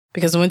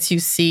Because once you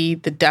see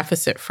the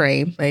deficit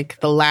frame, like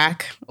the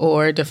lack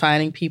or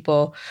defining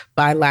people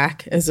by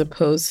lack as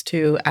opposed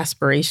to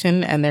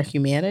aspiration and their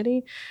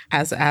humanity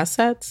as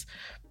assets,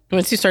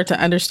 once you start to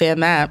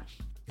understand that,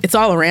 it's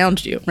all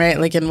around you, right?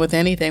 Like, and with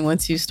anything,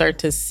 once you start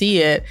to see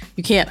it,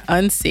 you can't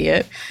unsee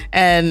it,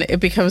 and it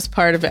becomes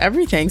part of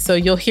everything. So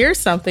you'll hear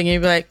something and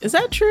you'll be like, is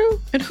that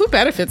true? And who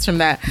benefits from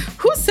that?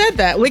 Who said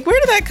that? Like, where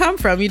did that come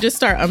from? You just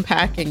start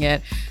unpacking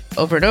it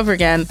over and over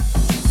again.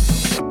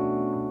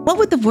 What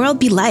would the world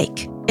be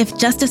like if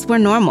justice were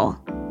normal?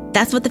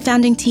 That's what the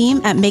founding team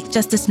at Make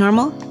Justice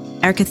Normal,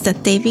 Erica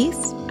Seth Davies,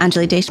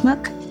 Anjali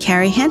Deshmukh,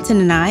 Carrie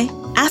Hansen, and I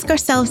ask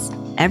ourselves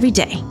every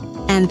day.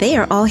 And they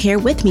are all here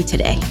with me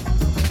today.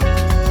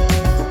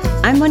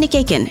 I'm Monique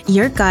Aiken,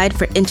 your guide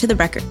for Into the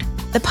Record,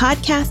 the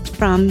podcast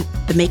from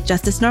the Make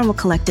Justice Normal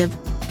Collective,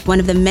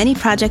 one of the many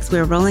projects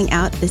we're rolling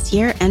out this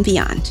year and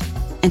beyond.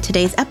 In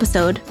today's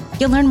episode,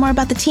 you'll learn more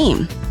about the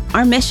team,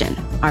 our mission,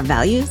 our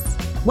values,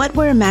 what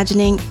we're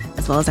imagining,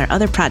 as well as our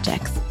other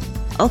projects.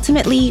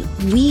 Ultimately,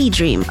 we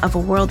dream of a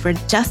world where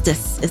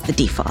justice is the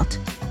default,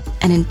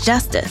 and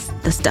injustice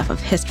the stuff of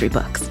history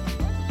books.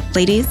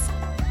 Ladies,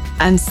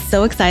 I'm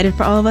so excited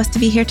for all of us to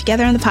be here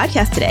together on the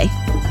podcast today.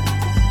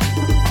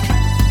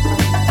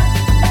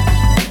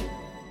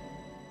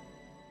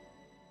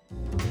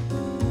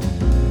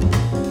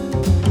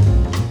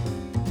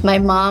 My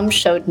mom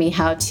showed me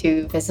how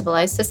to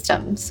visualize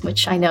systems,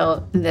 which I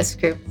know in this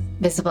group,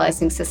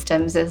 visualizing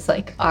systems is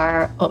like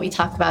what we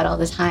talk about all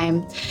the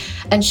time.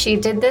 And she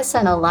did this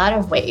in a lot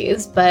of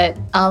ways, but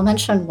I'll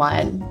mention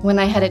one. When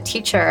I had a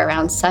teacher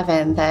around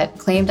 7 that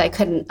claimed I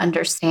couldn't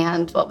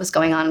understand what was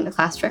going on in the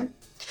classroom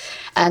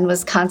and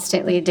was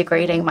constantly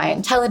degrading my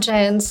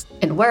intelligence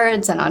in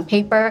words and on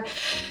paper,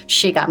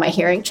 she got my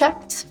hearing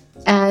checked.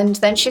 And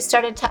then she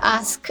started to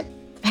ask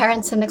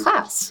parents in the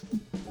class,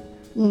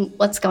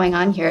 what's going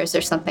on here? Is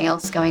there something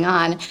else going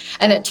on?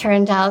 And it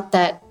turned out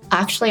that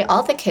actually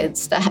all the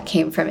kids that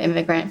came from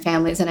immigrant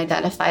families and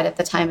identified at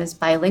the time as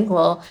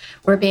bilingual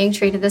were being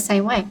treated the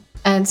same way.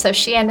 And so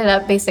she ended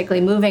up basically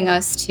moving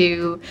us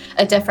to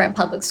a different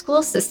public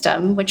school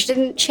system, which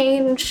didn't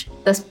change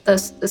the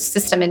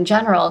system in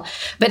general,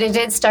 but it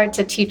did start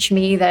to teach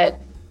me that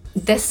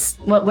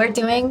what we're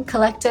doing,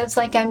 collectives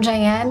like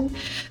MJN,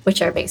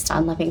 which are based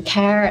on loving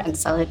care and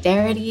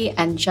solidarity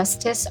and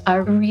justice,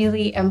 are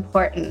really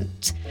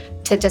important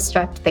to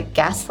disrupt the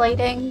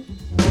gaslighting.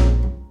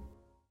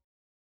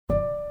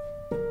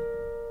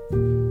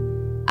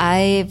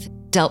 I've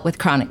dealt with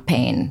chronic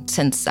pain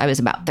since I was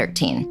about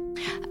 13,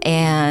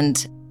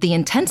 and the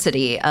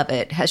intensity of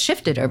it has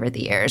shifted over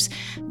the years,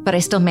 but I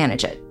still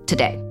manage it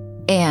today.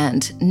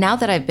 And now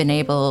that I've been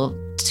able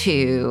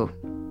to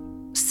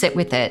sit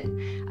with it,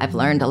 I've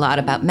learned a lot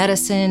about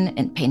medicine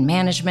and pain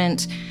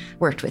management,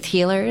 worked with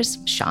healers,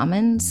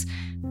 shamans.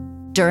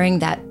 During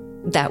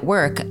that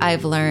work,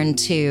 I've learned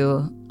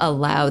to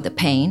allow the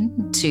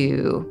pain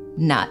to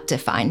not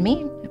define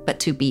me,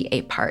 but to be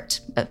a part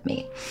of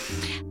me.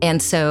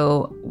 And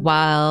so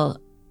while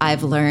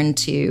I've learned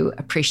to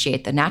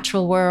appreciate the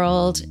natural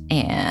world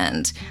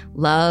and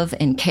love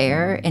and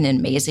care in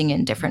amazing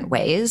and different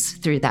ways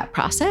through that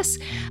process,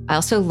 I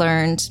also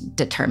learned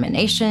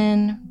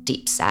determination,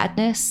 deep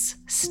sadness,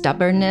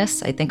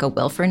 stubbornness. I think a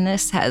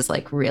willfulness has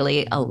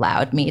really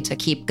allowed me to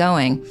keep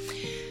going.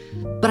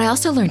 But I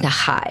also learned to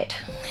hide.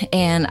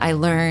 And I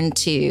learned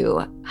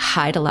to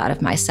hide a lot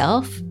of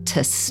myself,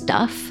 to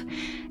stuff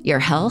your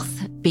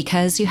health,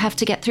 because you have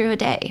to get through a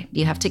day.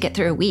 You have to get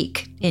through a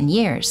week in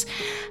years.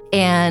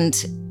 And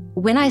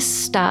when I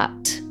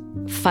stopped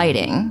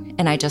fighting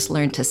and I just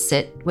learned to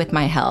sit with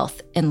my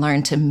health and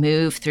learn to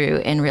move through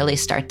and really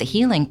start the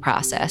healing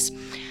process,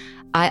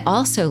 I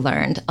also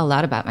learned a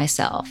lot about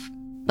myself.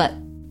 But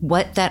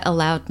what that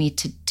allowed me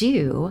to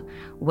do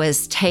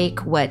was take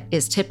what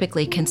is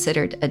typically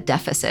considered a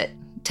deficit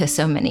to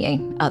so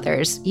many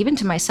others, even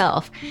to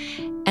myself,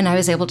 and I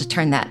was able to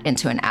turn that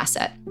into an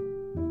asset.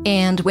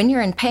 And when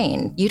you're in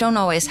pain, you don't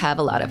always have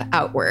a lot of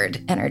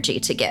outward energy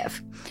to give.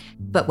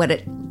 But what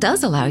it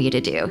does allow you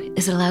to do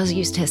is it allows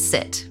you to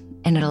sit,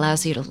 and it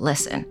allows you to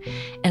listen,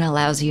 and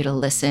allows you to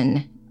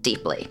listen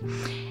deeply.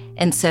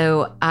 And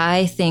so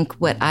I think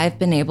what I've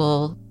been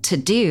able to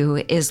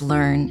do is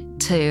learn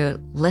to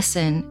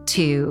listen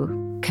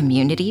to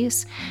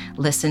communities,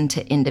 listen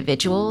to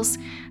individuals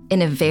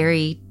in a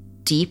very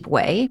deep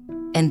way,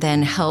 and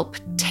then help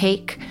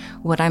take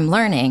what I'm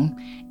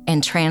learning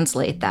and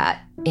translate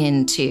that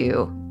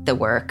into the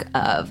work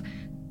of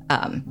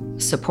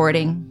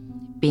supporting,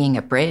 being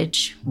a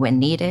bridge when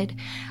needed,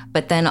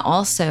 but then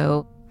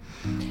also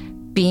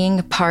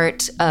being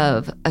part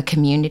of a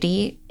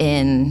community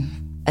in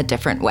a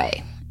different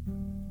way.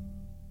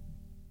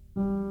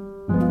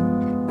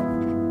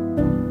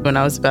 When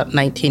I was about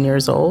 19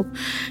 years old,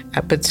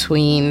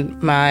 between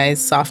my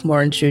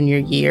sophomore and junior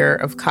year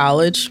of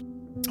college,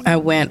 I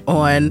went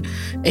on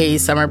a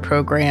summer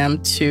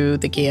program to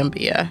the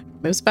Gambia.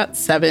 It was about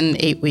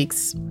 7-8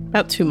 weeks.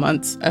 about 2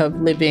 months of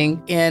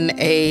living in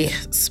a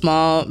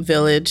small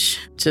village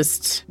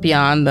just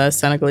beyond the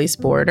Senegalese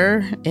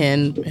border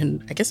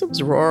in I guess it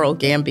was rural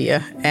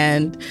Gambia.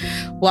 And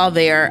while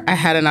there, I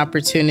had an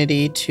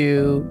opportunity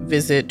to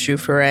visit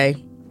Ushering,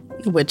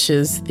 which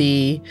is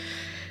the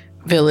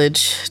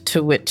village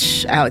to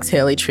which Alex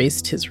Haley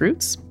traced his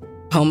roots.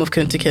 Home of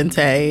Kunta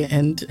Kinte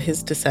and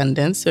his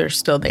descendants are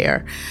still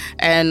there.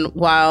 And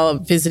while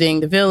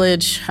visiting the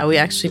village, we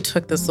actually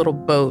took this little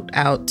boat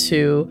out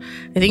to,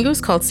 I think it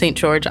was called St.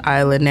 George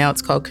Island. Now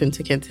it's called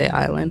Kunta Kinte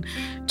Island,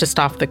 just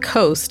off the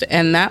coast.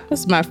 And that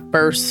was my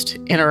first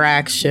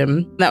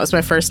interaction. That was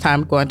my first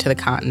time going to the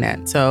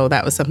continent. So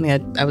that was something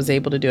I was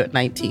able to do at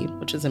 19,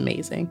 which is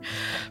amazing.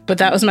 But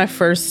that was my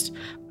first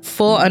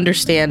full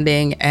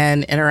understanding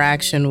and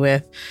interaction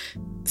with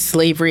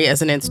slavery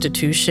as an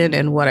institution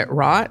and what it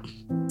wrought,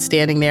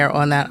 standing there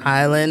on that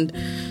island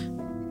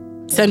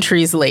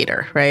centuries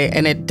later, right?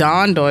 And it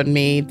dawned on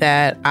me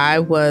that I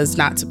was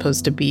not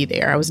supposed to be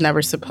there. I was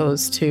never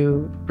supposed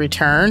to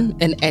return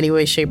in any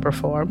way, shape, or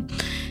form.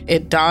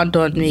 It dawned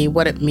on me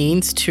what it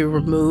means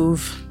to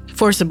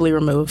forcibly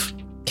remove,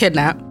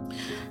 kidnap,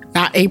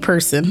 not a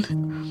person,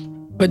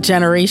 but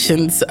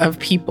generations of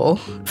people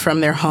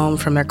from their home,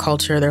 from their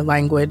culture, their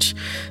language,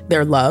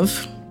 their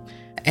love.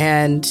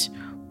 And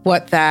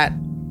what that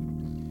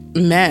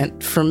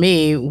meant for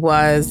me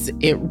was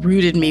it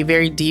rooted me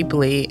very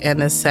deeply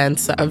in a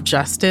sense of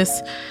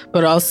justice,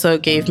 but also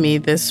gave me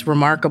this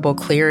remarkable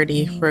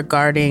clarity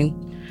regarding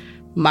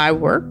my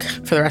work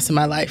for the rest of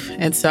my life.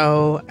 And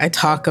so I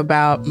talk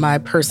about my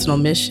personal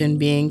mission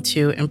being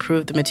to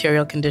improve the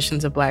material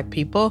conditions of Black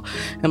people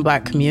and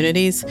Black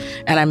communities.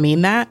 And I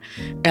mean that.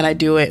 And I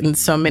do it in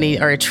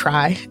I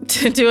try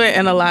to do it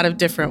in a lot of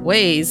different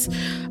ways,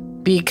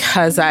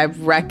 because I've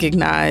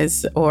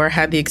recognized or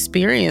had the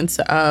experience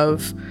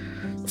of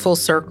full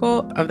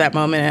circle of that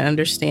moment and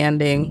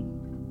understanding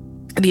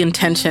the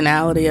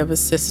intentionality of a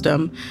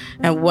system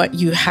and what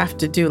you have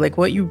to do, like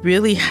what you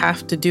really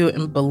have to do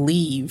and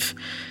believe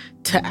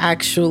to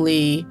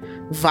actually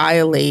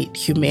violate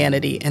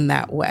humanity in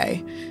that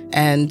way.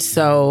 And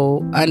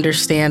so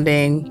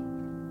understanding,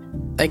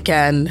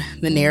 again,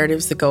 the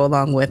narratives that go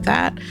along with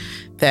that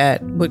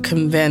would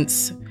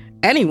convince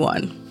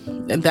anyone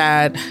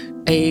that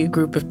a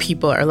group of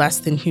people are less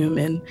than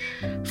human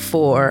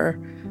for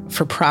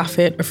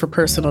profit or for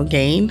personal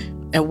gain,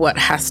 and what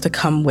has to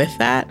come with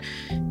that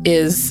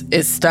is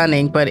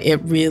stunning. But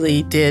it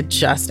really did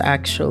just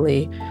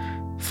actually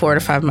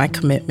fortify my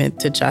commitment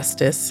to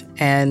justice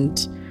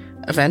and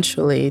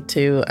eventually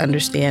to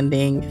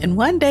understanding and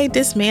one day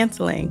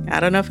dismantling. I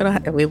don't know if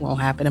it won't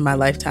happen in my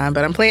lifetime,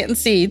 but I'm planting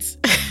seeds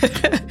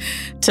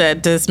to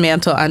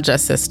dismantle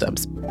unjust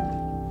systems.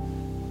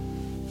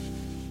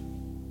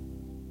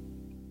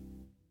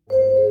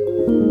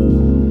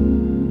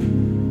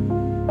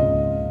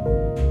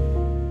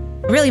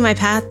 Really, my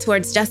path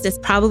towards justice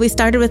probably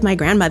started with my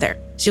grandmother.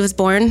 She was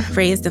born,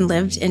 raised, and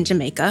lived in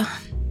Jamaica.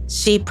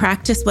 She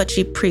practiced what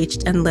she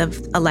preached and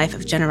lived a life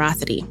of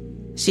generosity.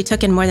 She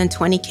took in more than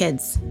 20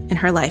 kids in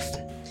her life,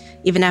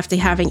 even after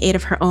having 8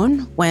 of her own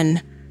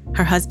when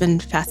her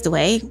husband passed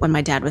away when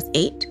my dad was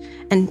 8.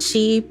 And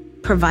she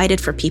provided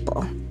for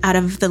people out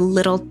of the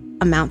little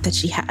amount that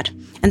she had.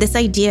 And this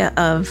idea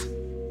of,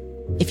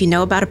 if you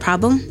know about a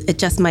problem, it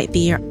just might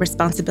be your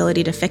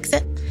responsibility to fix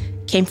it,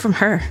 came from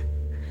her.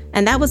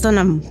 And that was on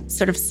a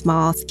sort of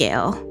small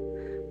scale,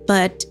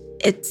 but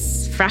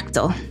it's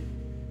fractal.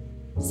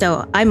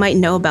 So I might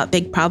know about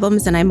big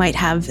problems and I might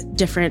have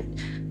different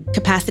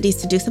capacities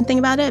to do something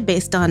about it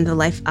based on the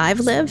life I've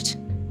lived.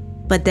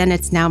 But then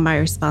it's now my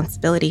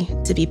responsibility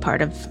to be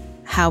part of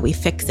how we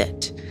fix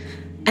it.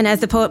 And as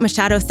the poet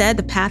Machado said,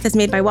 the path is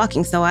made by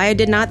walking. So I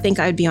did not think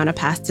I would be on a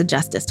path to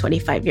justice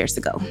 25 years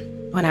ago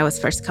when I was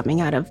first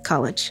coming out of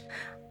college.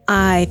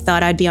 I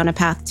thought I'd be on a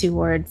path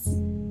towards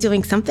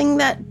doing something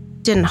that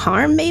didn't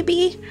harm,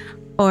 maybe,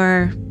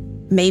 or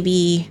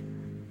maybe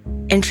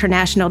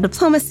international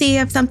diplomacy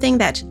of something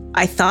that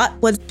I thought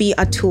would be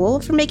a tool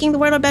for making the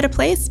world a better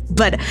place.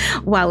 But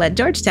while at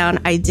Georgetown,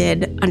 I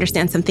did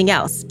understand something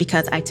else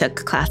because I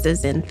took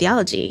classes in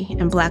theology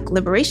and Black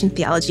liberation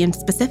theology in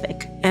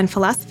specific and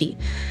philosophy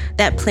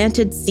that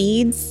planted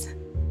seeds.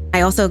 I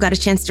also got a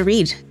chance to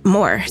read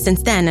more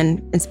since then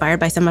and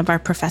inspired by some of our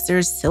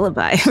professors'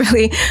 syllabi,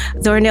 really.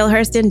 Zora Neale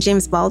Hurston,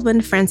 James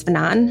Baldwin, Frantz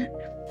Fanon.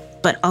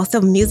 But also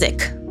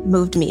music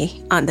moved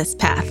me on this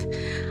path.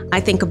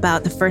 I think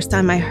about the first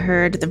time I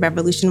heard The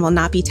Revolution Will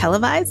Not Be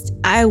Televised,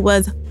 I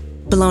was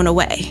blown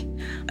away.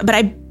 But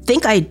I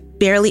think I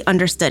barely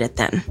understood it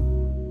then.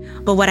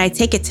 But what I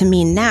take it to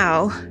mean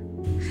now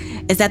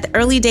is that the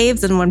early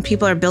days and when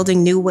people are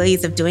building new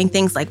ways of doing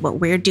things like what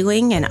we're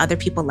doing and other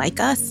people like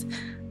us,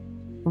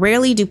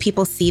 rarely do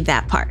people see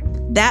that part.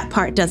 That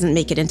part doesn't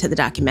make it into the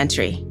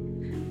documentary.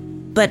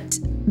 But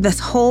this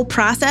whole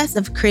process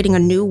of creating a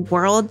new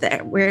world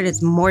where it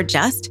is more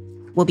just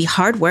will be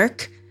hard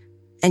work.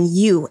 And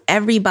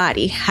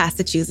everybody has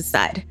to choose a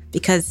side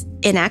because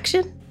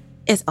inaction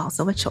is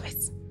also a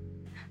choice.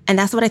 And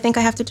that's what I think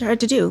I have to try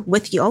to do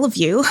with you, all of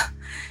you,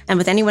 and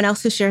with anyone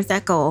else who shares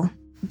that goal,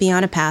 be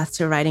on a path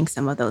to righting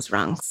some of those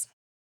wrongs.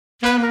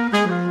 So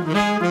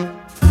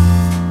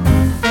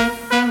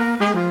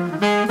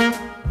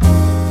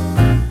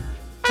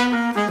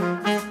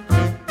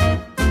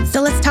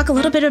let's talk a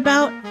little bit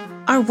about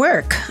our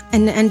work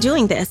and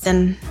doing this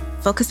and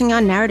focusing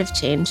on narrative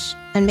change.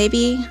 And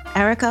maybe,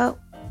 Erica,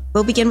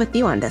 we'll begin with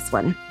you on this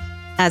one.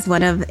 As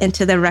one of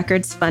Into the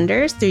Records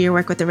funders through your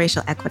work with the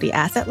Racial Equity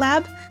Asset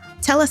Lab,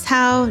 tell us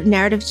how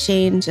narrative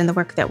change and the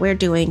work that we're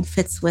doing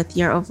fits with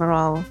your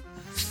overall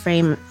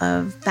frame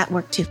of that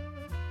work too.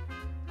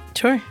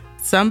 Sure.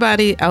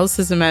 Somebody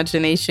else's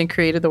imagination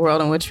created the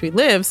world in which we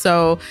live.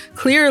 So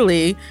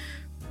clearly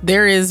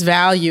there is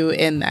value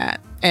in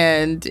that.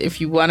 And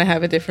if you want to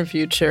have a different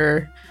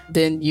future,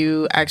 then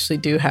you actually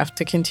do have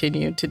to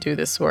continue to do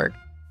this work.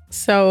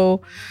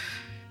 So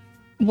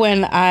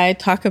when I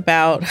talk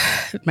about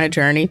my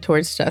journey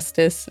towards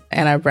justice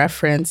and I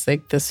reference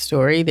like the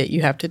story that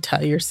you have to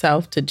tell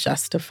yourself to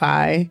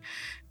justify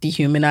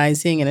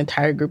dehumanizing an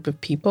entire group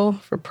of people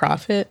for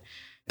profit,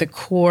 the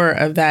core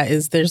of that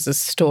is there's a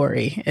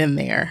story in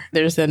there.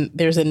 There's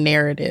a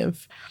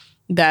narrative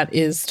that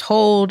is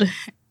told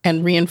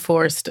and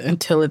reinforced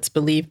until it's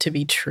believed to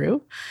be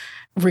true,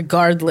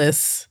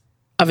 regardless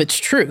of its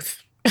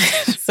truth.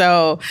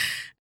 So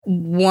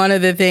one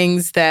of the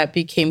things that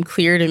became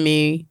clear to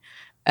me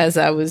as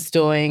I was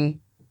doing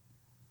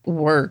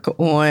work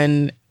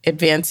on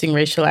advancing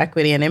racial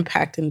equity and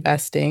impact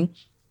investing,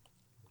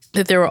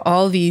 that there were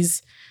all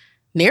these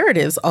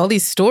narratives, all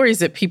these stories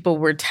that people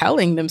were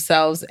telling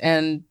themselves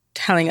and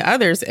telling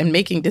others and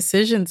making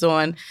decisions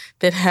on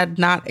that had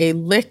not a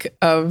lick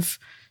of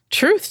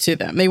truth to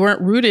them. They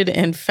weren't rooted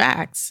in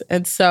facts.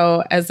 And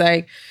so as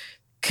I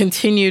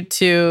continued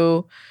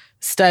to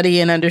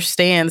study and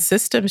understand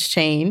systems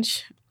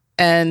change,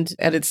 and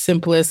at its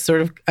simplest,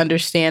 sort of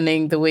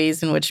understanding the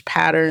ways in which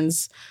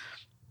patterns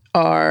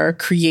are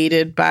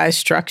created by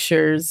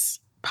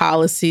structures,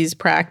 policies,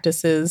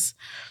 practices,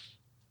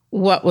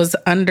 what was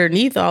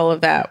underneath all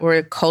of that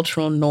were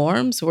cultural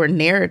norms, were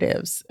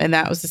narratives, and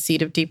that was the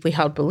seed of deeply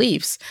held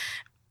beliefs.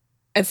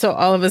 And so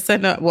all of a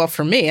sudden, well,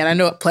 for me, and I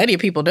know plenty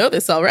of people know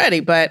this already,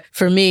 but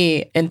for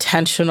me,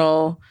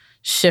 intentional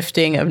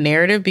shifting of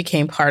narrative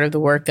became part of the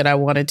work that I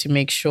wanted to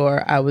make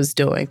sure I was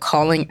doing,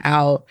 calling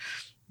out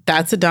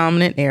that's a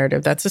dominant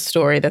narrative, that's a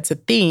story, that's a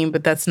theme,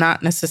 but that's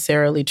not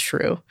necessarily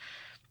true.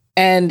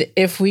 And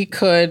if we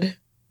could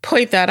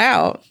point that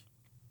out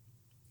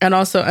and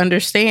also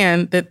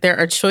understand that there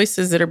are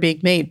choices that are being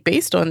made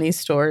based on these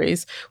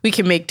stories, we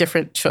can make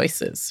different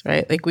choices,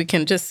 right? Like we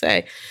can just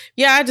say,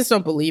 yeah, I just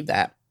don't believe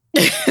that.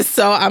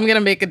 So I'm going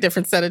to make a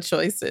different set of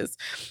choices.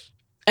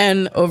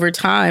 And over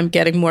time,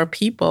 getting more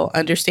people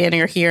understanding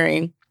or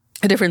hearing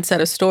a different set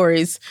of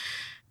stories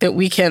that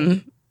we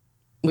can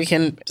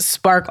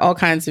spark all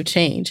kinds of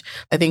change.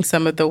 I think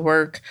some of the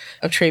work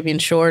of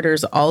Travian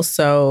Shorter's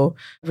also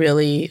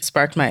really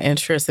sparked my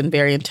interest in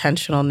very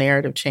intentional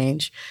narrative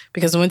change.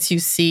 Because once you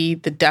see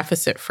the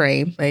deficit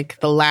frame, like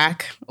the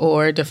lack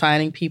or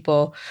defining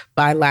people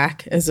by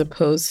lack as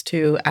opposed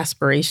to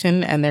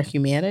aspiration and their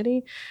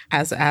humanity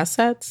as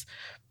assets,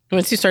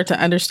 once you start to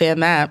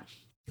understand that,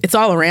 it's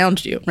all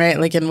around you, right?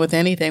 Like, and with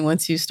anything,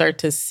 once you start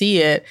to see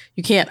it,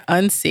 you can't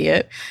unsee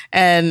it.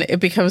 And it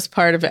becomes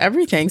part of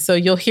everything. So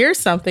you'll hear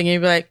something and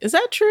you'll be like, is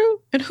that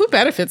true? And who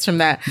benefits from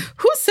that?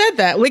 Who said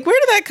that? Like, where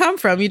did that come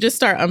from? You just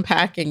start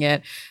unpacking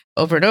it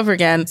over and over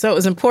again. So it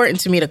was important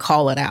to me to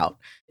call it out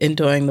in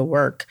doing the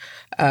work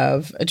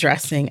of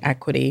addressing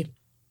equity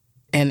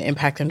and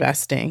impact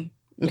investing,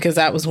 because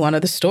that was one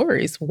of the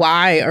stories.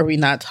 Why are we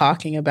not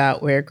talking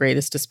about where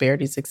greatest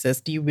disparities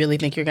exist? Do you really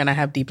think you're going to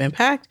have deep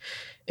impact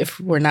if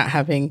we're not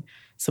having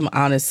some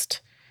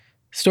honest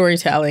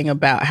storytelling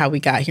about how we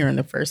got here in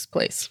the first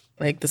place?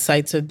 Like the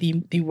sites of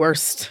the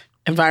worst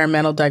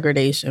environmental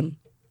degradation,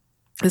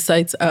 the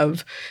sites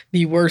of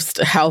the worst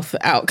health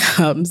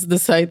outcomes, the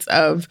sites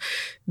of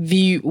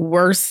the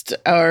worst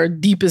or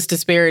deepest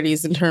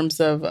disparities in terms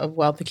of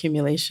wealth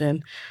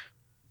accumulation.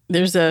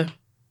 There's a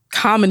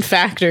common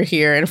factor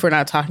here. And if we're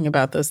not talking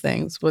about those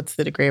things, what's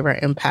the degree of our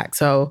impact?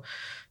 So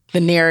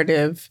the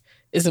narrative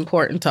is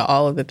important to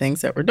all of the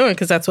things that we're doing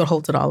because that's what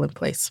holds it all in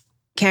place.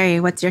 Carrie,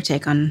 what's your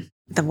take on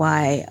the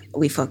why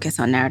we focus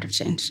on narrative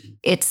change?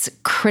 It's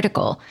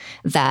critical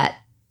that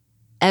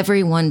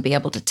everyone be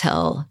able to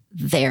tell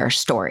their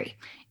story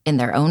in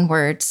their own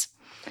words,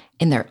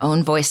 in their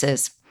own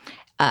voices.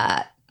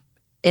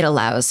 It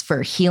allows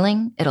for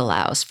healing. It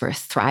allows for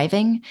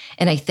thriving.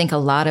 And I think a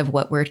lot of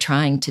what we're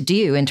trying to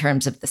do in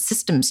terms of the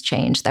systems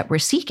change that we're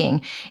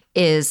seeking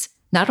is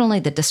not only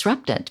the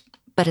disruptant,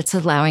 but it's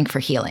allowing for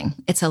healing.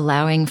 It's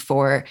allowing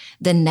for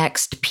the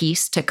next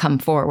piece to come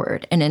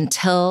forward. And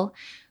until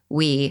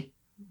we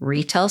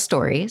retell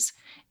stories,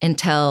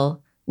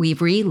 until we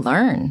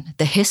relearn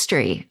the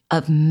history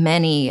of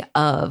many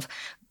of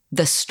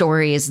the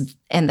stories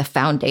and the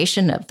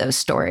foundation of those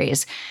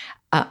stories,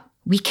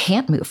 we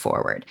can't move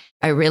forward.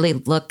 I really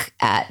look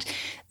at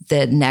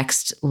the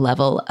next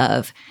level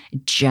of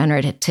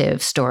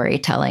generative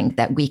storytelling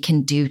that we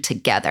can do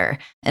together.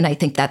 And I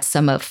think that's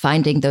some of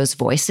finding those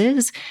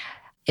voices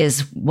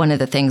is one of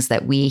the things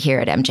that we here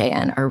at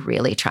MJN are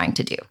really trying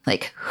to do.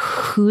 Like,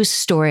 whose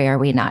story are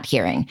we not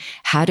hearing?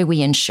 How do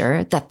we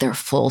ensure that their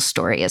full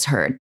story is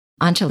heard?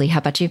 Anjali, how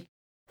about you?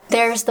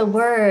 There's the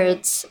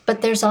words,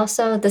 but there's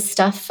also the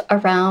stuff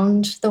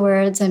around the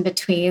words and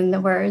between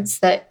the words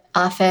that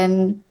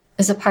often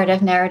is a part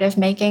of narrative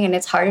making, and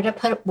it's harder to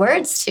put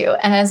words to.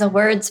 And as a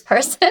words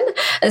person,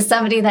 as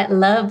somebody that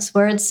loves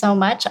words so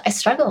much, I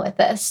struggle with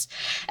this.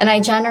 And I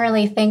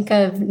generally think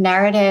of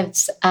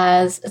narratives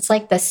as it's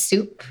like the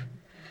soup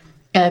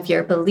of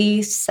your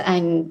beliefs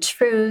and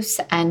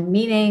truths and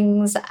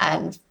meanings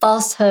and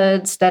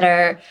falsehoods that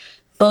are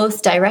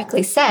both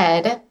directly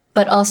said,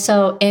 but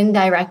also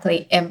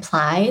indirectly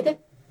implied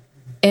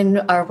in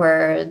our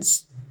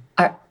words,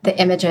 the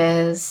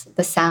images,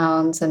 the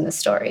sounds, and the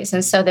stories.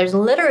 And so there's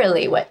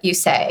literally what you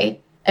say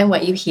and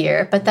what you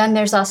hear, but then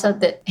there's also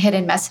the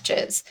hidden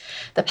messages,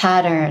 the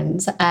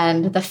patterns,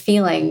 and the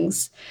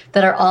feelings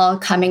that are all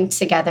coming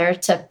together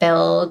to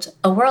build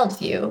a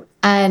worldview.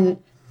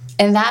 And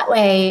in that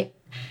way,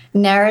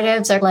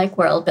 narratives are like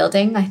world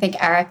building. I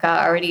think Erica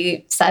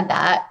already said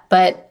that,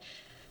 but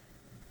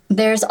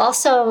there's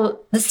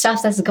also the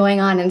stuff that's going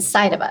on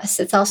inside of us.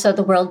 It's also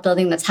the world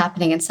building that's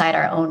happening inside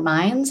our own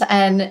minds.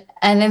 And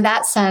in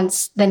that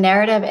sense, the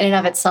narrative in and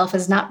of itself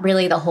is not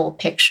really the whole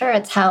picture.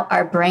 It's how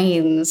our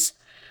brains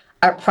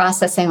are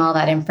processing all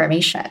that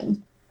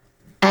information.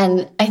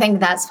 And I think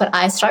that's what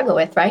I struggle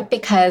with, right?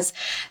 Because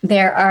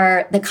there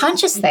are the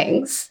conscious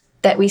things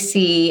that we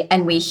see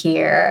and we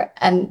hear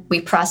and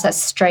we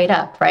process straight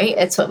up, right?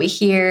 It's what we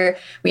hear,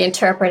 we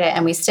interpret it,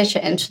 and we stitch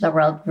it into the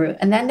world root.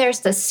 And then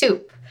there's the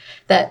soup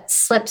that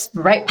slips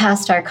right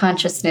past our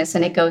consciousness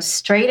and it goes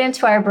straight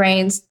into our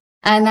brains.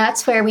 And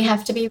that's where we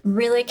have to be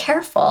really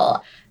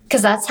careful,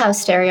 because that's how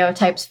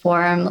stereotypes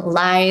form.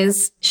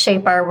 Lies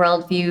shape our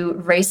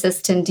worldview,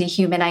 racist and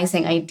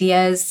dehumanizing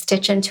ideas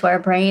stitch into our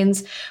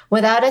brains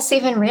without us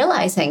even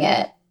realizing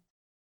it.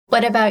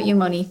 What about you,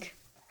 Monique?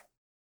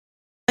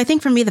 I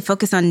think for me, the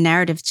focus on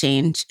narrative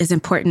change is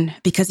important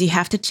because you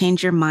have to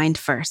change your mind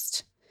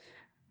first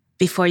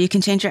before you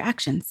can change your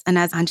actions. And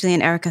as Anjali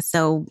and Erica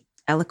so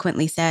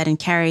eloquently said, and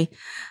Carrie,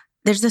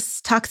 there's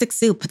this toxic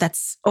soup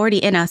that's already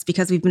in us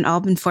because we've all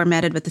been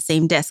formatted with the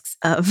same discs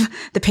of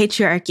the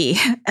patriarchy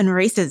and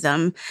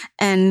racism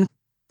and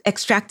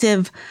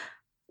extractive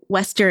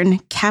Western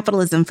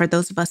capitalism for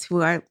those of us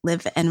who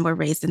live and were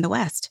raised in the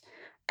West.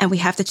 And we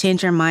have to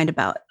change our mind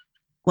about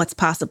what's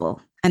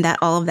possible and that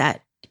all of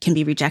that can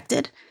be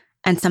rejected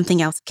and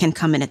something else can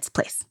come in its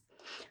place.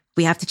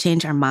 We have to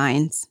change our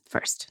minds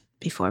first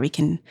before we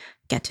can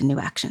get to new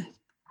action.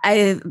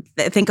 I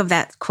think of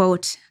that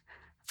quote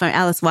from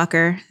Alice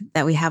Walker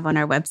that we have on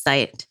our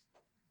website.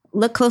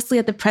 Look closely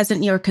at the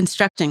present you are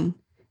constructing.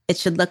 It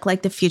should look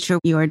like the future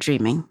you are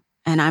dreaming.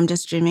 And I'm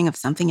just dreaming of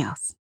something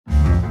else.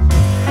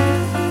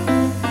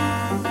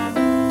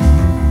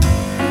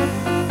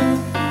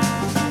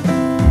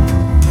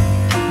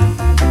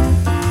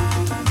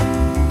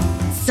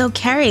 So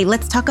Carrie,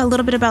 let's talk a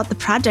little bit about the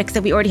projects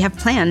that we already have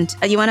planned.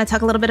 You want to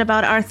talk a little bit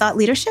about our thought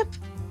leadership?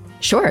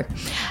 Sure.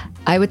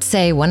 I would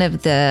say one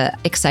of the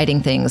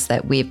exciting things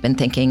that we've been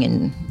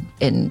thinking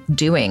in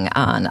doing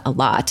on a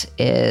lot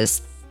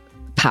is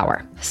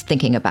power,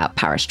 thinking about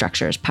power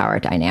structures, power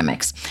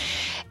dynamics.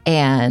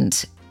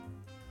 And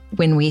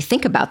when we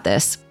think about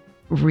this,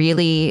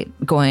 really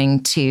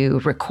going to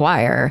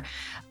require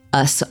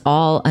us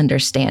all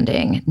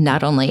understanding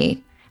not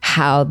only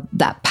how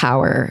that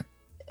power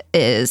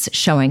is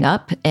showing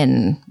up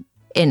in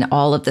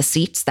all of the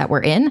seats that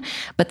we're in,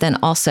 but then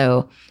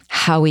also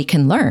how we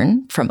can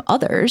learn from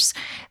others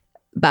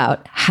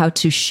about how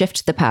to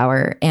shift the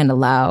power and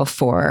allow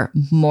for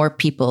more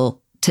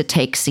people to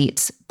take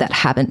seats that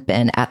haven't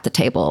been at the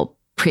table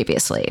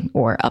previously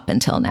or up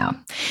until now.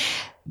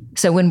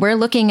 So when we're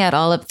looking at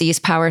all of these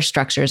power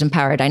structures and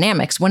power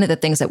dynamics, one of the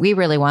things that we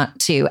really want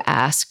to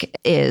ask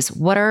is,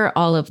 what are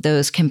all of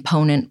those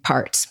component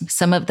parts?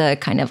 Some of the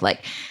kind of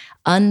like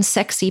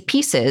unsexy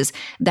pieces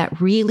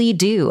that really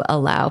do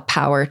allow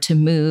power to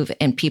move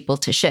and people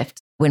to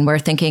shift. When we're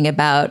thinking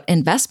about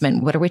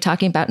investment, what are we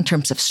talking about in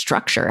terms of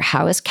structure?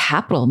 How is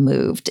capital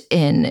moved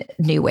in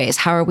new ways?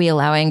 How are we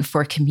allowing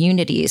for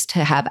communities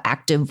to have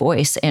active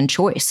voice and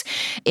choice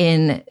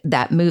in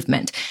that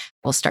movement?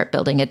 We'll start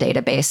building a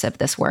database of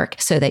this work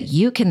so that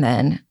you can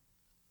then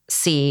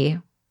see,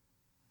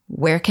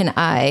 where can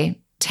I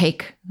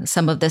take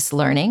some of this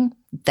learning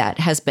that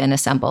has been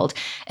assembled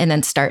and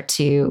then start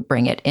to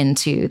bring it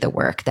into the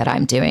work that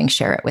I'm doing,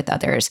 share it with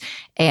others,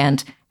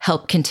 and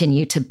help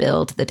continue to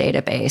build the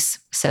database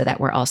so that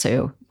we're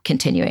also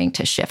continuing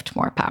to shift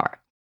more power.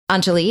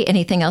 Anjali,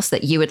 anything else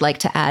that you would like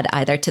to add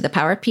either to the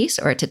power piece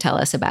or to tell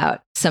us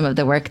about some of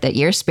the work that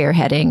you're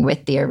spearheading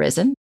with the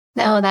Arisen?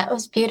 No, that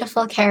was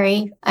beautiful,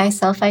 Carrie. I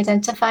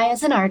self-identify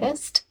as an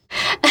artist,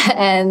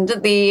 and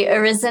the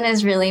Arisen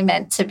is really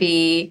meant to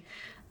be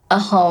a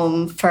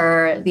home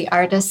for the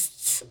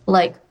artists artists,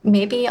 like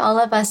maybe all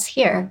of us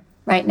here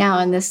right now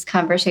in this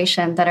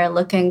conversation, that are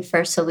looking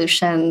for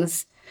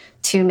solutions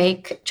to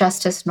make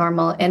justice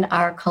normal in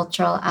our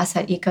cultural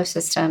asset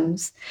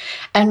ecosystems.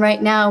 And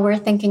right now we're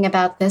thinking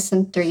about this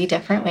in 3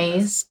 different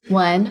ways.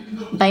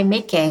 1, by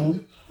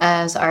making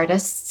as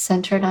artists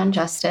centered on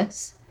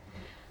justice.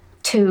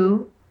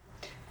 2,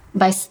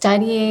 by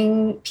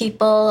studying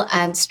people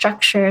and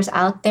structures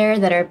out there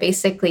that are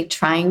basically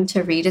trying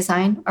to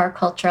redesign our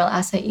cultural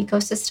asset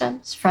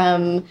ecosystems,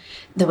 from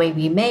the way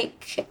we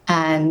make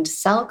and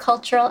sell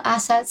cultural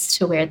assets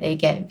to where they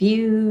get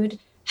viewed,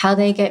 how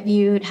they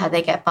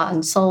get bought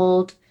and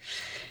sold.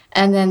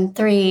 And then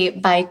 3,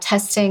 by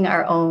testing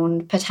our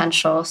own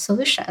potential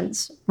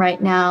solutions.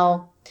 Right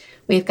now,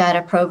 we've got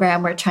a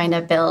program we're trying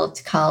to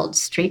build called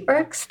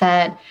Streetworks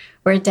that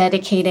we're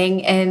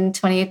dedicating in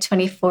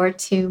 2024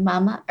 to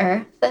Mama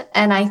Earth.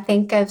 And I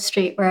think of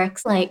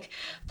Streetworks like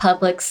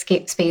public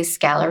space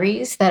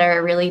galleries that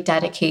are really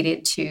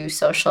dedicated to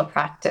social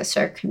practice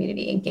or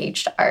community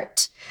engaged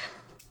art.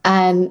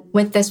 And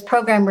with this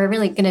program, we're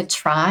really going to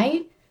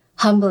try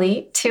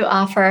humbly to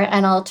offer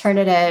an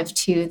alternative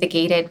to the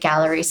gated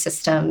gallery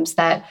systems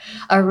that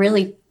are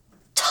really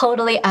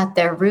totally at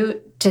their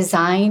root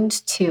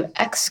designed to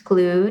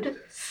exclude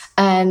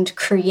and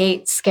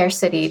create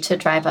scarcity to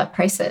drive up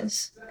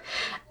prices.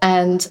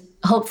 And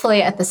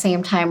hopefully at the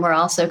same time, we're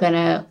also going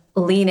to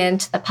lean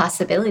into the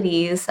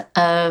possibilities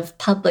of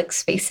public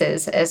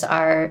spaces as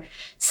our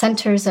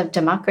centers of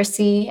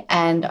democracy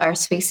and our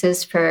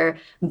spaces for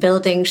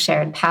building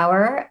shared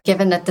power.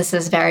 Given that this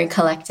is very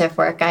collective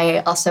work, I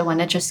also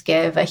want to just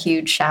give a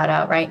huge shout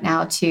out right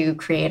now to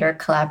creator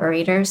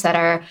collaborators that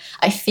are,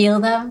 I feel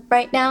them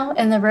right now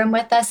in the room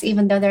with us,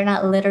 even though they're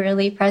not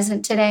literally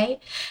present today.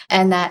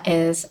 And that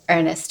is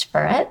Ernest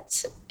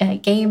Barrett, a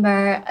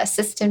gamer, a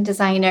system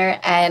designer,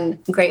 and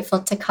I'm grateful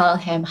to call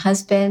him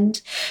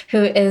husband,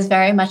 who is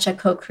very much a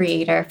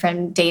co-creator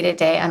from day to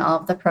day on all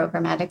of the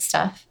programmatic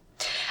stuff.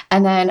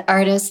 And then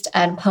artist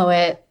and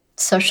poet,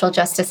 social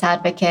justice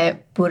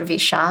advocate, Purvi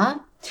Shah,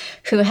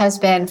 who has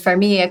been, for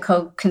me, a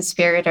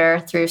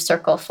co-conspirator through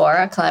Circle 4,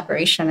 a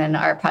collaboration and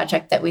art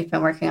project that we've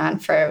been working on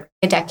for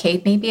a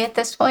decade, maybe at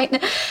this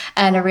point,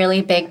 and a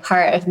really big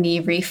part of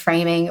me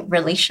reframing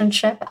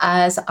relationship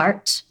as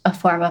art, a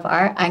form of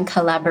art, and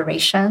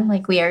collaboration,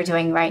 like we are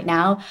doing right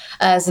now,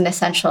 as an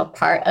essential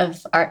part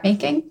of art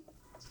making.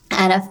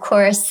 And of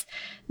course,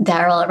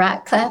 Daryl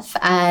Ratcliffe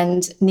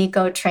and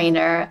Nico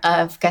Trainer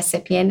of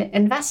Gossipian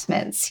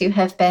Investments, who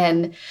have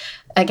been,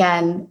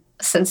 again,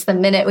 since the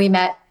minute we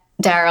met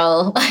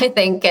Daryl, I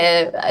think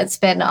it's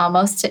been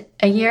almost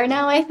a year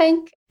now, I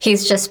think.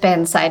 He's just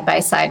been side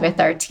by side with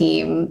our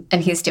team,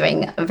 and he's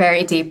doing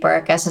very deep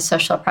work as a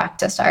social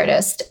practice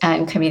artist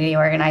and community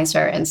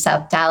organizer in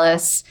South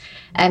Dallas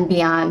and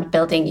beyond,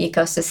 building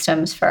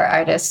ecosystems for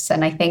artists.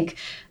 And I think,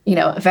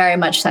 very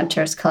much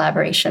centers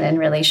collaboration and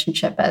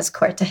relationship as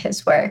core to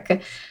his work.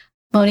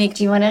 Monique,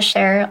 do you want to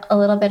share a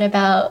little bit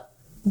about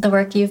the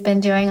work you've been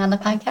doing on the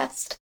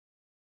podcast?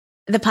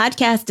 The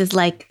podcast is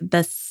like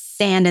the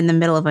sand in the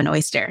middle of an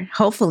oyster.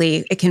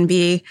 Hopefully it can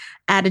be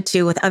added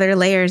to with other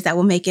layers that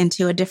will make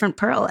into a different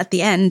pearl at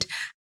the end.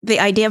 The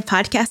idea of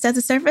podcast as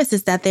a service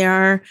is that there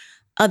are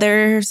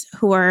others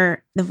who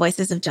are the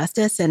voices of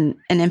justice and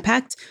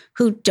impact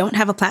who don't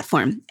have a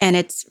platform. And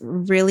it's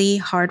really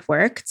hard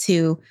work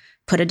to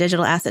put a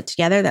digital asset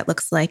together that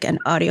looks like an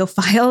audio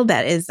file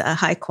that is a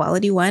high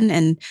quality one.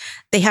 And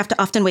they have to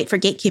often wait for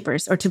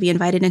gatekeepers or to be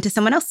invited into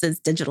someone else's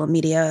digital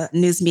media,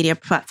 news media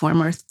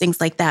platform or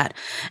things like that.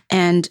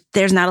 And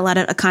there's not a lot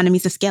of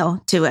economies of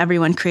scale to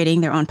everyone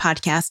creating their own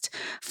podcast,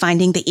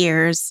 finding the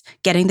ears,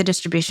 getting the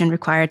distribution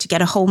required to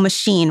get a whole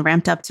machine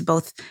ramped up to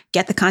both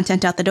get the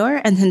content out the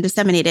door and then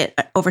disseminate it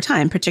over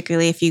time,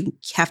 particularly if you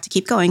have to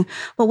keep going.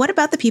 Well, what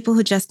about the people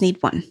who just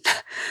need one?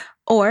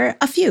 Or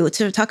a few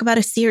to talk about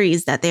a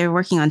series that they're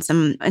working on,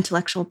 some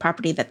intellectual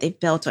property that they've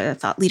built or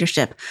thought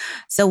leadership.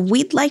 So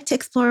we'd like to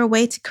explore a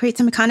way to create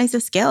some economies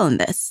of scale in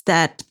this,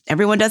 that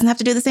everyone doesn't have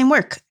to do the same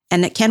work.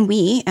 And that can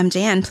we,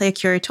 MJN, play a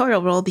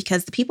curatorial role,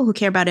 because the people who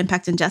care about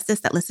impact and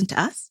justice that listen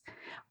to us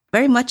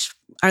very much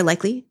are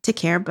likely to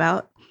care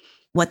about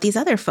what these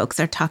other folks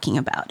are talking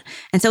about.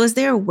 And so is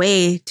there a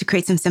way to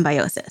create some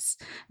symbiosis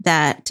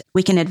that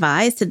we can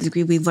advise to the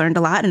degree we've learned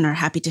a lot and are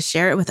happy to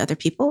share it with other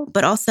people?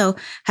 But also,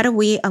 how do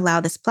we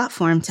allow this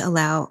platform to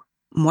allow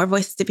more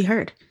voices to be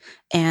heard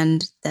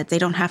and that they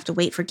don't have to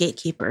wait for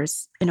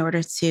gatekeepers in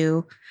order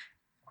to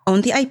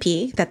own the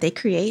IP that they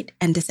create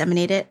and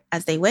disseminate it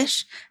as they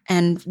wish?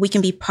 And we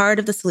can be part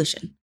of the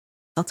solution.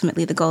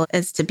 Ultimately, the goal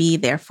is to be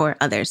there for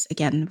others.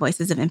 Again,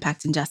 voices of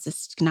impact and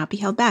justice cannot be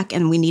held back,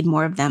 and we need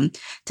more of them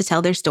to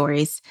tell their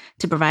stories,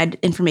 to provide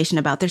information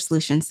about their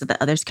solutions so that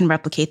others can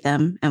replicate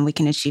them, and we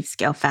can achieve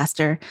scale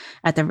faster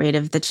at the rate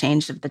of the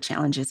change of the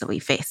challenges that we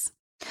face.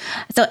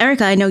 So,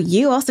 Erica, I know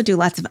you also do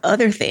lots of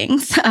other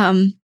things.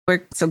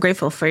 We're so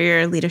grateful for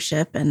your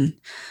leadership and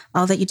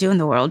all that you do in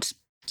the world.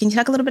 Can you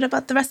talk a little bit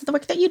about the rest of the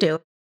work that you do?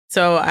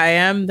 So I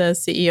am the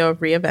CEO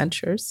of Rhea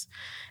Ventures.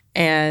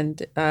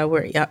 And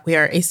we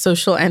are a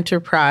social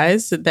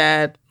enterprise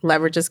that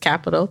leverages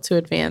capital to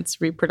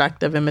advance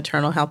reproductive and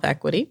maternal health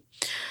equity.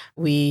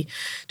 We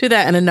do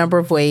that in a number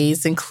of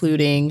ways,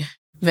 including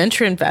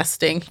venture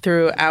investing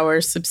through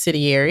our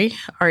subsidiary,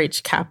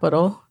 RH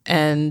Capital.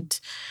 And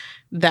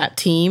that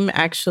team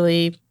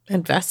actually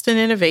invest in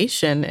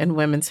innovation in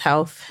women's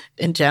health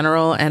in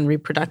general and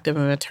reproductive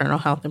and maternal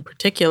health in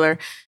particular,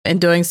 and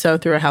doing so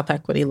through a health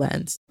equity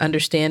lens,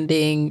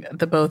 understanding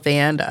the both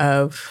and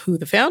of who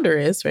the founder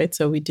is, right?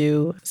 So we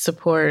do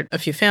support a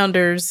few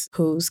founders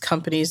whose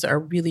companies are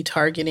really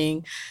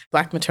targeting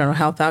Black maternal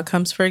health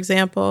outcomes, for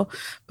example.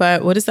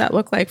 But what does that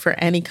look like for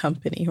any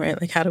company,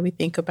 right? Like, how do we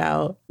think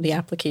about the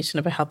application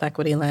of a health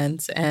equity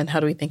lens, and how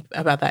do we think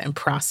about that in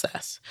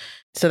process?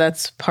 So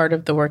that's part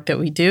of the work that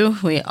we do.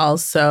 We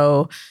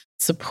also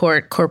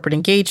support corporate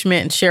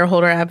engagement and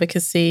shareholder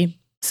advocacy.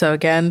 So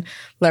again,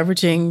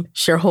 leveraging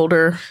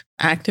shareholder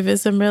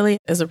activism really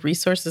as a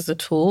resource, as a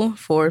tool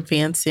for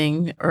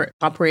advancing or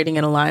operating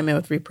in alignment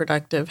with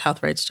reproductive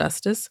health rights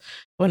justice.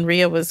 When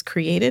RIA was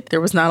created, there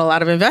was not a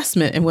lot of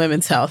investment in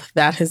women's health.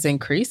 That has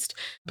increased.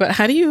 But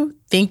how do you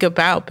think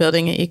about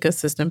building an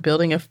ecosystem,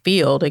 building a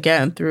field,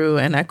 again, through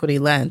an equity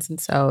lens? And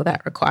so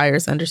that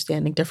requires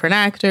understanding different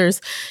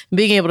actors,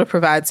 being able to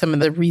provide some of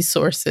the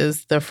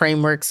resources, the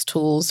frameworks,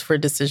 tools for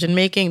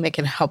decision-making that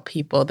can help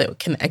people, that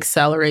can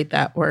accelerate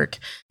that work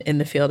in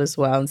the field as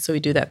well. And so we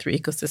do that through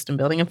ecosystem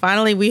building. And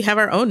finally, we have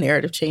our own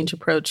narrative change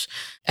approach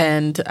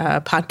and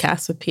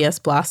podcast with PS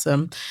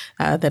Blossom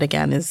that,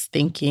 again, is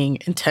thinking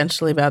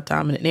intentionally about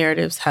dominant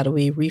narratives. How do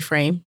we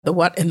reframe the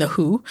what and the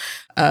who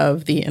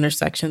of the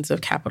intersections of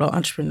capital,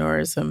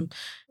 entrepreneurism,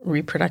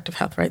 reproductive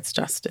health rights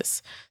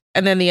justice?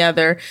 And then the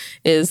other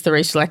is the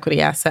Racial Equity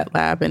Asset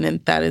Lab,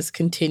 and that is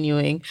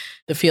continuing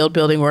the field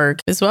building work,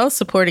 as well as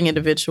supporting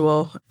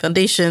individual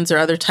foundations or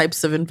other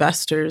types of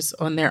investors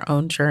on their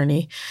own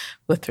journey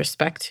with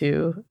respect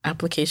to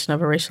application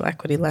of a racial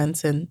equity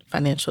lens in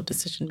financial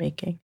decision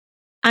making.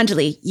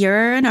 Anjali,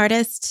 you're an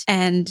artist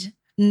and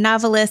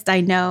novelist,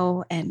 I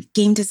know, and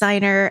game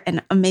designer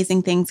and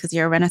amazing things because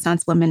you're a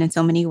Renaissance woman in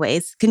so many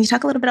ways. Can you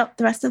talk a little bit about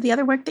the rest of the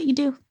other work that you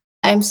do?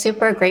 I'm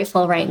super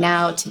grateful right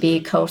now to be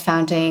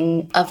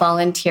co-founding a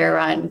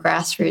volunteer-run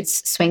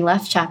grassroots Swing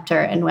Left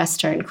chapter in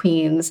Western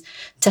Queens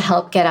to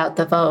help get out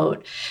the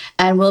vote.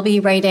 And we'll be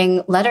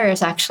writing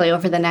letters actually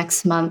over the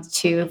next month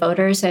to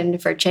voters in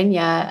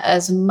Virginia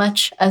as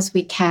much as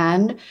we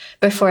can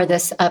before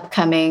this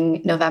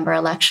upcoming November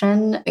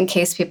election. In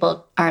case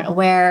people aren't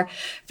aware,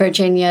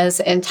 Virginia's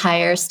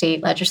entire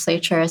state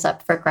legislature is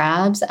up for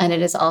grabs, and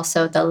it is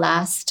also the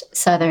last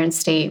Southern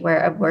state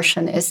where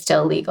abortion is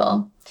still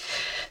legal.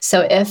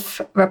 So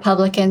if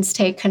Republicans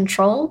take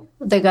control,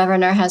 the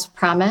governor has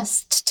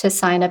promised to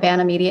sign a ban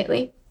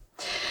immediately.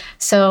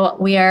 So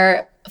we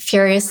are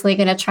furiously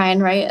going to try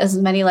and write as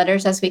many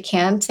letters as we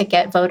can to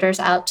get voters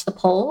out to the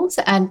polls.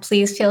 And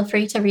please feel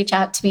free to reach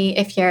out to me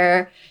if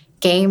you're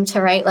game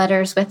to write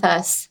letters with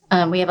us.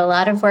 We have a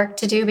lot of work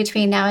to do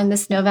between now and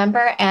this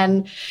November.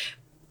 And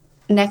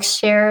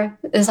next year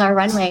is our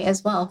runway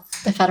as well.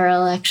 The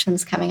federal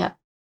election's coming up.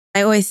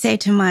 I always say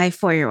to my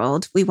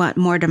 4-year-old, we want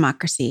more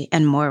democracy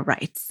and more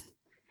rights.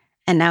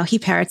 And now he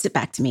parrots it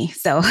back to me.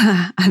 So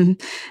I'm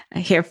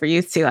here for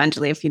you too,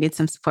 Anjali, if you need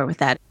some support with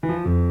that.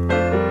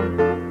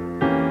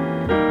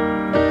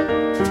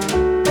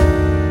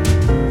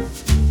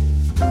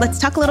 Let's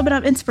talk a little bit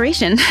about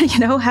inspiration.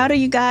 How do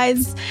you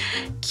guys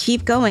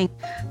keep going?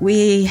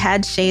 We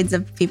had shades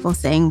of people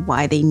saying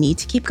why they need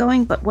to keep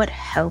going, but what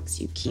helps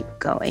you keep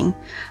going?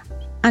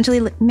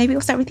 Anjali, maybe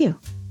we'll start with you.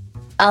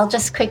 I'll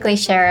just quickly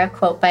share a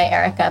quote by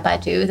Erykah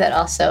Badu that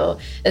also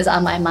is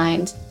on my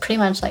mind pretty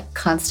much like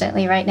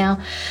constantly right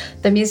now.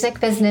 The music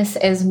business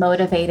is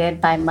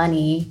motivated by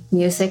money.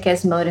 Music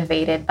is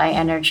motivated by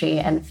energy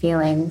and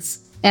feelings.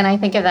 And I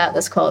think about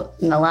this quote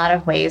in a lot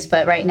of ways,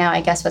 but right now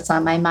I guess what's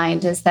on my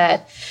mind is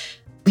that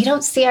we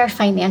don't see our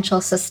financial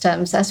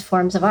systems as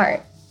forms of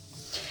art.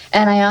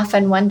 And I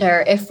often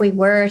wonder if we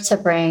were to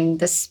bring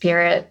the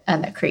spirit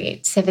and the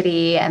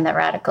creativity and the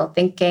radical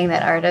thinking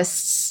that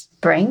artists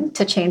bring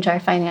to change our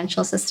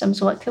financial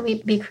systems, what could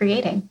we be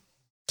creating?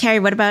 Carrie,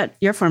 what about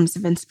your forms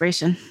of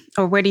inspiration?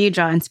 Or where do you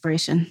draw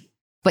inspiration?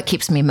 What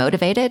keeps me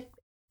motivated?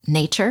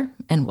 Nature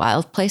and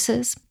wild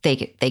places.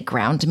 They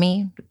ground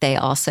me. They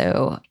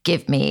also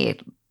give me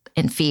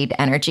and feed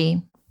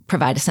energy,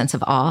 provide a sense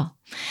of awe.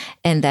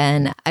 And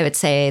then I would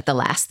say the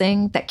last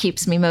thing that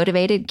keeps me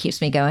motivated,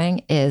 keeps me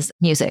going, is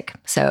music.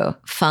 So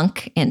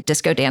funk and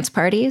disco dance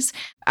parties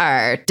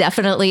are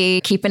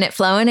definitely keeping it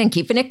flowing and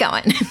keeping it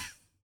going.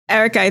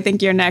 Erykah, I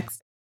think you're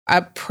next.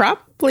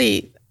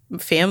 Probably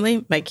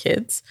family, my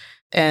kids,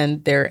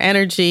 and their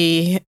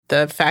energy.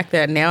 The fact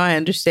that now I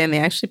understand they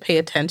actually pay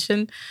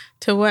attention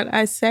to what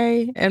I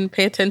say and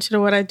pay attention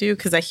to what I do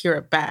because I hear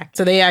it back.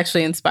 So they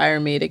actually inspire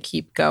me to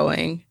keep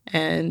going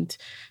and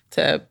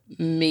to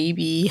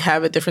maybe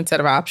have a different set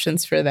of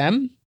options for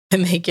them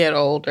when they get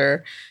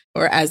older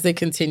or as they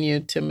continue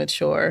to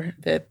mature,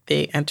 that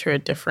they enter a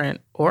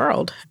different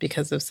world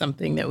because of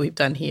something that we've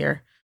done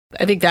here.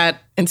 I think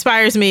that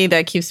inspires me,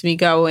 that keeps me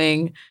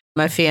going.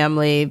 My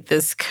family,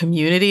 this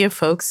community of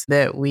folks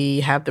that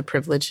we have the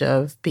privilege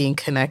of being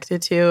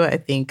connected to.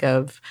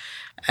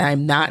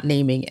 I'm not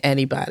naming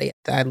anybody.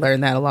 I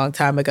learned that a long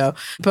time ago.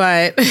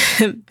 But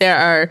there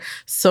are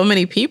so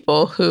many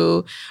people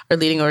who are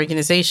leading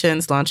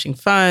organizations, launching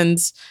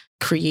funds,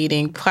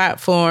 creating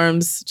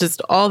platforms,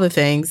 just all the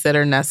things that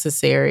are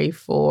necessary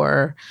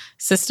for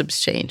systems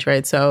change,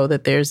 right? So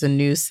that there's a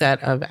new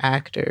set of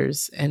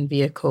actors and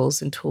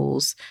vehicles and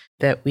tools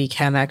that we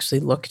can actually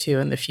look to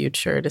in the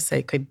future to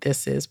say,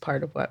 this is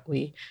part of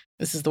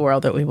this is the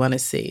world that we want to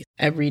see.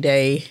 Every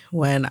day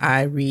when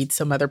I read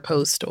some other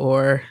post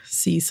or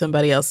see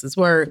somebody else's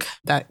work,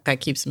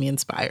 that keeps me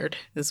inspired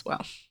as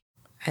well.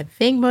 I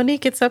think,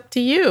 Monique, it's up to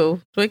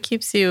you. What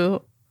keeps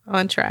you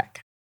on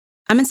track?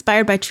 I'm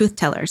inspired by truth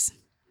tellers.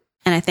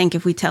 And I think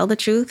if we tell the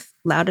truth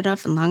loud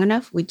enough and long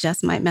enough, we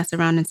just might mess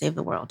around and save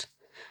the world.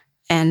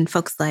 And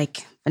folks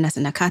like Vanessa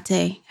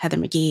Nakate, Heather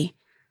McGee,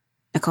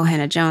 Nicole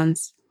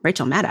Hannah-Jones,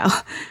 Rachel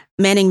Maddow,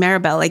 Manning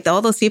Maribel, like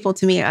all those people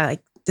to me are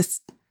like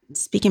just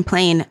speaking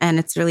plain. And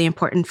it's really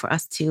important for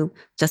us to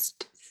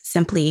just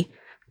simply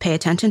pay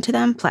attention to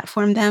them,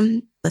 platform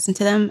them, listen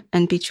to them,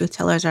 and be truth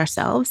tellers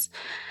ourselves.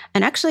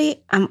 And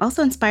actually, I'm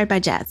also inspired by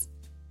jazz.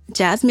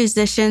 Jazz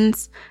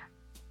musicians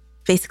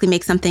basically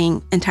make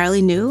something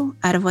entirely new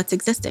out of what's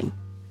existing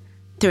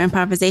through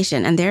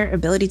improvisation, and their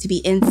ability to be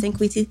in sync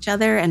with each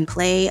other and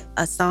play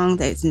a song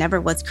that never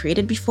was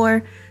created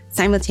before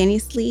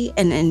simultaneously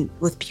and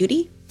with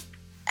beauty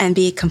and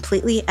be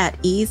completely at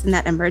ease in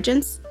that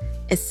emergence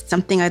is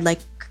something I'd like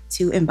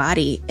to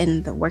embody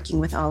in the working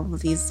with all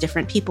of these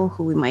different people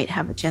who we might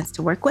have a chance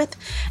to work with.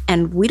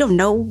 And we don't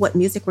know what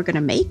music we're going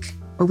to make,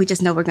 but we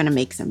just know we're going to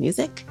make some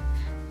music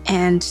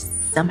and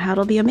somehow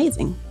it'll be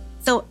amazing.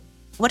 So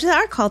what is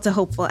our call to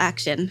hopeful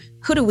action?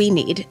 Who do we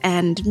need?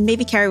 And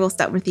maybe Carrie, we'll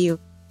start with you.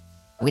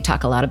 We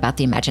talk a lot about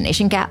the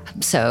imagination gap.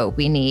 So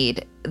we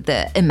need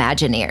the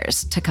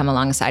Imagineers to come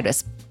alongside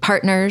us.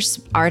 Partners,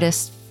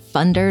 artists,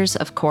 funders,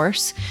 of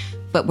course.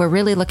 But we're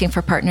really looking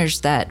for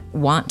partners that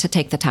want to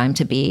take the time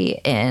to be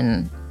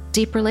in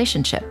deep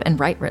relationship and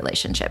right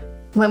relationship.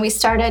 When we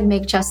started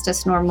Make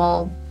Justice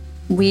Normal,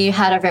 we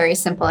had a very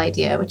simple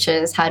idea, which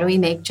is how do we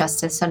make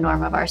justice a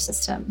norm of our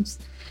systems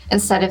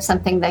instead of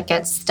something that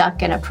gets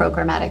stuck in a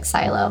programmatic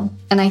silo.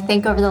 And I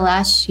think over the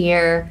last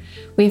year,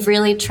 we've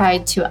really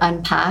tried to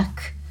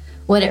unpack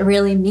what it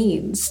really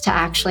means to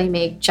actually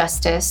make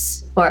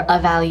justice or a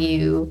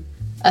value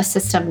a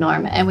system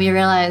norm. And we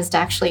realized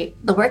actually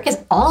the work is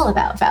all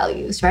about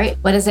values, right?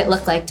 What does it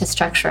look like to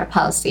structure a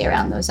policy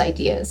around those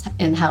ideas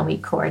and how we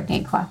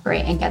coordinate,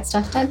 cooperate, and get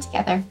stuff done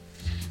together?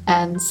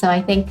 And so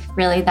I think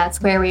really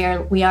that's where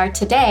we are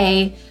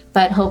today,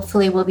 but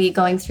hopefully we'll be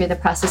going through the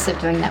process of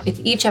doing that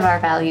with each of our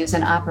values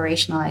and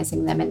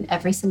operationalizing them in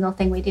every single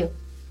thing we do.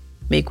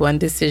 Make one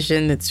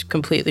decision that's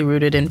completely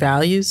rooted in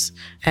values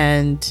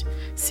and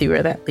see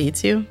where that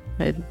leads you.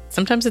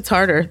 Sometimes it's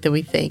harder than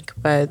we think,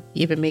 but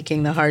even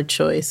making the hard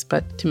choice,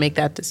 but to make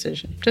that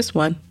decision, just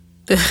one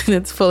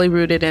that's fully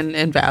rooted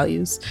in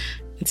values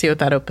and see what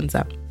that opens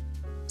up.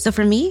 So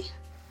for me,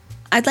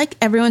 I'd like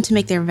everyone to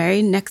make their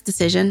very next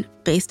decision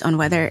based on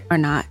whether or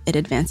not it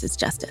advances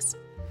justice,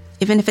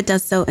 even if it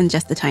does so in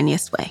just the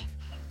tiniest way.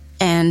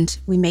 And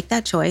we make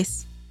that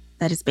choice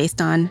that is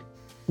based on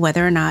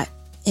whether or not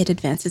it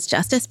advances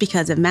justice,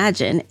 because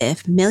imagine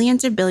if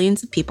millions or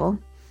billions of people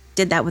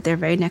did that with their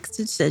very next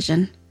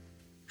decision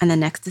and the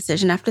next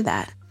decision after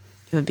that.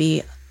 It would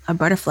be a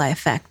butterfly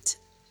effect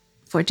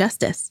for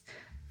justice.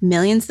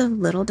 Millions of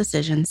little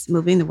decisions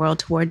moving the world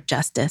toward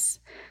justice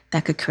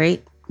that could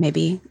create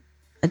maybe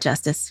a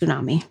justice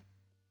tsunami.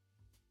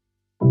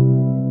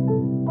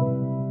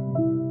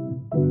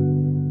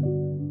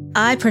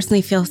 I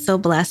personally feel so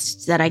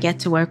blessed that I get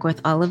to work with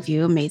all of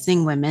you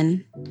amazing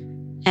women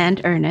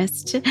and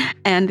Ernest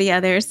and the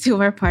others who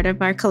are part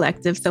of our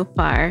collective so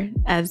far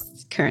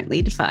as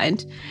currently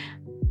defined.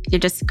 You're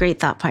just great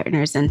thought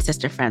partners and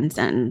sister friends,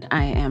 and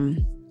I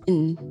am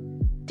in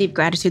deep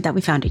gratitude that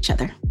we found each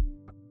other.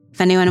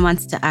 If anyone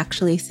wants to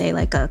actually say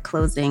like a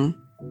closing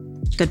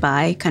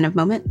goodbye kind of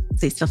moment,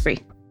 please feel free.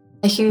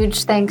 A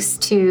huge thanks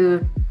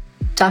to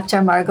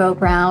Dr. Margot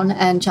Brown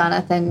and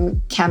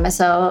Jonathan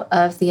Camiso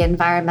of the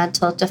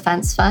Environmental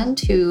Defense Fund,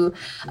 who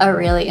are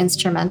really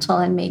instrumental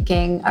in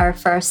making our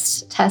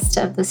first test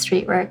of the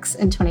Streetworks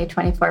in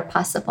 2024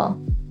 possible.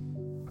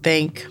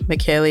 Thank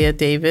Michaelia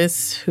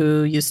Davis,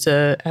 who used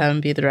to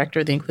be the director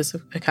of the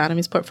Inclusive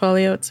Economies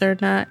portfolio at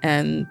CERNA,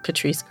 and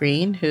Patrice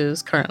Green,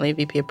 who's currently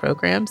VP of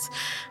Programs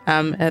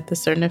at the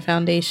CERNA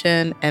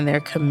Foundation, and their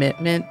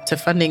commitment to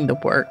funding the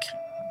work.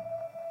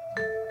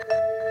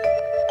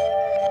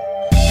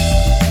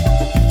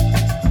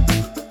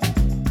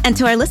 And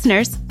to our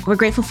listeners, we're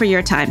grateful for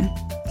your time.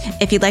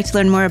 If you'd like to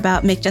learn more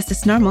about Make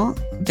Justice Normal,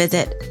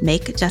 visit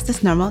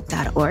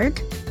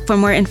makejusticenormal.org. For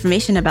more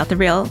information about The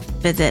Real,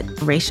 visit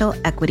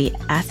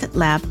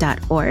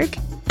racialequityassetlab.org.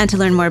 And to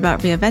learn more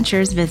about RIA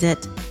Ventures, visit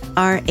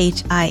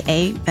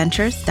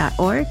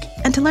rhiaventures.org.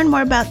 And to learn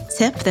more about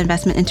TIP, the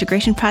Investment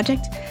Integration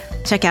Project,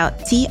 check out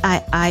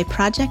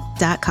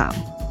tiiproject.com.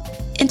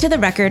 Into the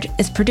Record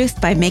is produced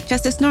by Make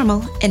Justice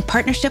Normal in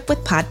partnership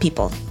with Pod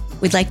People.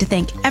 We'd like to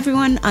thank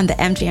everyone on the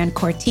MJN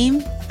core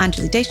team,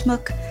 Anjali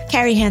Deshmukh,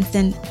 Carrie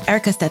Hansen,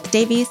 Erica Seth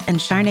Davies,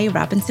 and Sharnae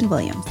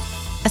Robinson-Williams.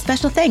 A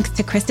special thanks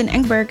to Kristen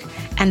Engberg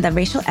and the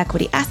Racial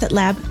Equity Asset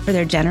Lab for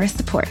their generous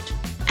support.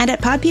 And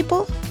at Pod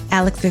People,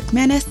 Alex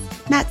McManus,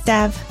 Matt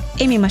Sav,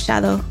 Amy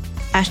Machado,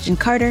 Ashton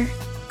Carter,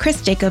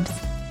 Chris Jacobs,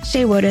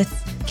 Shay Wodas,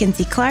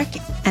 Kinsey Clark,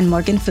 and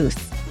Morgan Foose.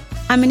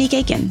 I'm Monique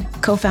Aiken,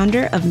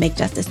 co-founder of Make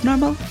Justice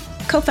Normal,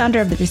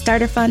 co-founder of the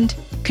Restarter Fund,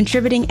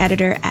 contributing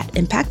editor at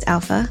Impact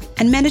Alpha,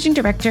 and managing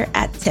director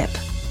at TIP,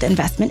 the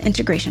Investment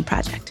Integration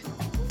Project.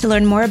 To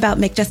learn more about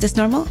Make Justice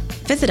Normal,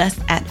 visit us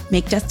at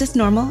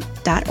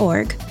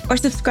makejusticenormal.org or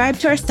subscribe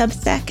to our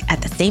Substack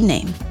at the same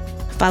name.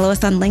 Follow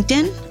us on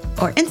LinkedIn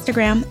or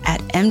Instagram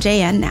at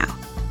MJN Now.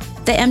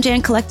 The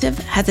MJN Collective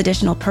has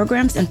additional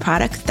programs and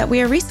products that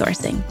we are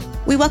resourcing.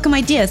 We welcome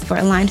ideas for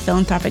aligned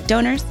philanthropic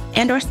donors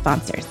and/or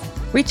sponsors.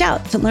 Reach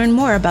out to learn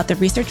more about the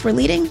research we're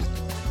leading,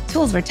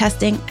 tools we're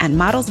testing, and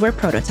models we're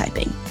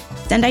prototyping.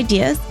 Send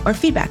ideas or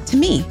feedback to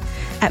me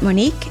at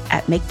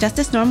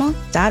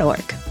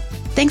Monique@makejusticenormal.org.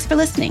 Thanks for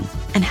listening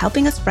and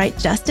helping us write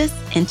justice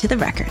into the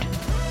record.